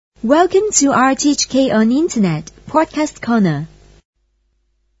Welcome to RTHK on Internet, Podcast Corner.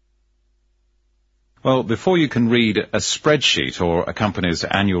 Well, before you can read a spreadsheet or a company's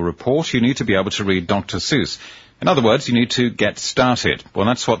annual report, you need to be able to read Dr. Seuss. In other words, you need to get started. Well,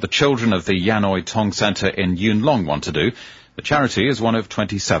 that's what the children of the Yan Oi Tong Centre in Yuen Long want to do. The charity is one of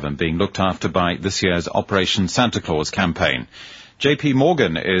 27 being looked after by this year's Operation Santa Claus campaign. JP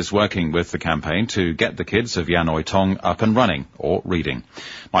Morgan is working with the campaign to get the kids of Yan Oi Tong up and running, or reading.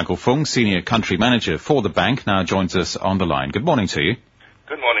 Michael Fung, Senior Country Manager for the bank, now joins us on the line. Good morning to you.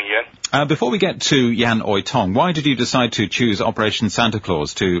 Good morning, Ian. Before we get to Yan Oi Tong, why did you decide to choose Operation Santa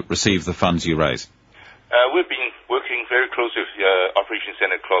Claus to receive the funds you raise? We've been working very closely with Operation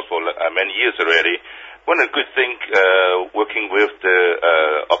Santa Claus for many years already. One of the good things working with the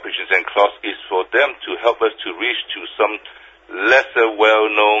Operation Santa Claus is for them to help us to reach to some lesser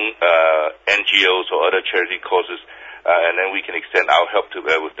well-known NGOs or other charity causes, and then we can extend our help to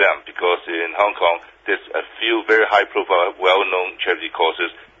with them, because in Hong Kong there's a few very high-profile, well-known charity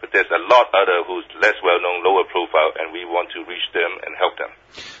causes, but there's a lot other who's less well-known, lower profile, and we want to reach them and help them.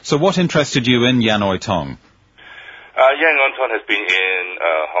 So what interested you in Yan Oi Tong? Yan Oi Tong has been in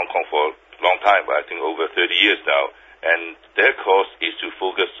Hong Kong for a long time, I think over 30 years now, and their cause is to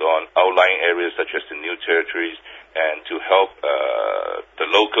focus on outlying areas such as the new territories, and to help the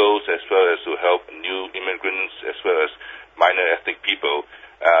locals, as well as to help new immigrants, as well as minor ethnic people.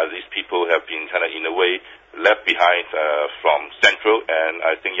 These people have been kind of, in a way, left behind from Central, and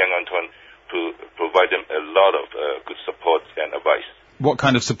I think Yan Oi Tong provide them a lot of good support and advice. What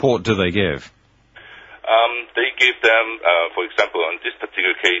kind of support do they give? They give them, for example, on this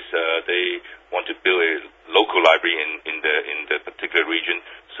particular case, they want to build a local library in the particular region,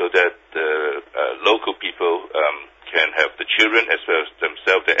 so that the local people can have the children as well as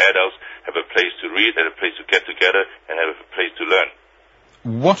themselves, the adults, have a place to read, and a place to get together, and have a place to learn.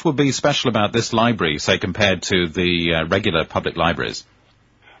 What would be special about this library, say, compared to the regular public libraries?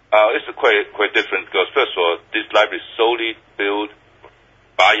 It's quite different, because first of all, this library is solely built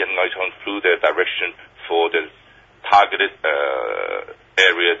by Yan Oi Tong through their direction for the targeted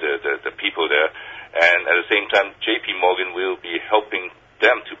area, the people there, and at the same time, JP Morgan will be helping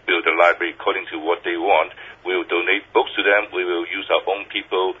them to build a library according to what they want. We will donate books to them. We will use our own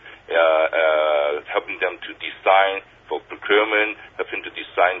people, helping them to design for procurement, helping to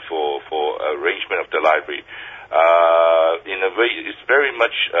design for arrangement of the library. In a way, it's very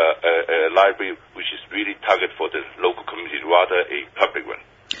much a library which is really targeted for the local community, rather a public one.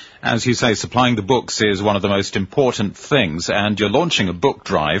 As you say, supplying the books is one of the most important things, and you're launching a book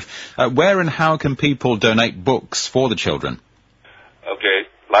drive. Where and how can people donate books for the children? Okay,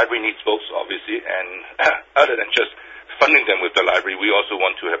 library needs books, obviously, and other than just funding them with the library, we also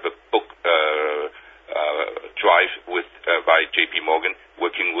want to have a book drive with by JP Morgan,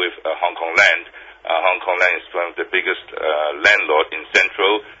 working with Hong Kong Land. Hong Kong Land is one of the biggest landlord in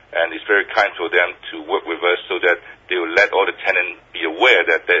Central, and it's very kind for them to work with us so that they will let all the tenants be aware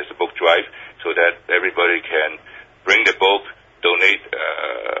that there is a book drive, so that everybody can bring the book, donate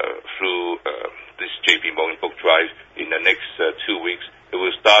through this JP Morgan book drive in the next 2 weeks. It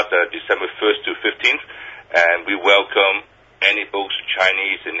will start December 1st to 15th, and we welcome any books,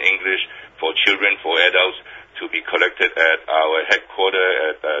 Chinese and English, for children, for adults, to be collected at our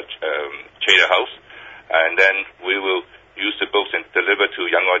headquarters at Chater House, and then we will use the books and deliver to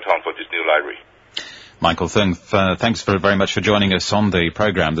Yan Oi Tong for this new library. Michael Fung, thanks very much for joining us on the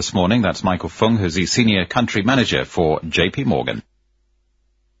program this morning. That's Michael Fung, who's the Senior Country Manager for JP Morgan.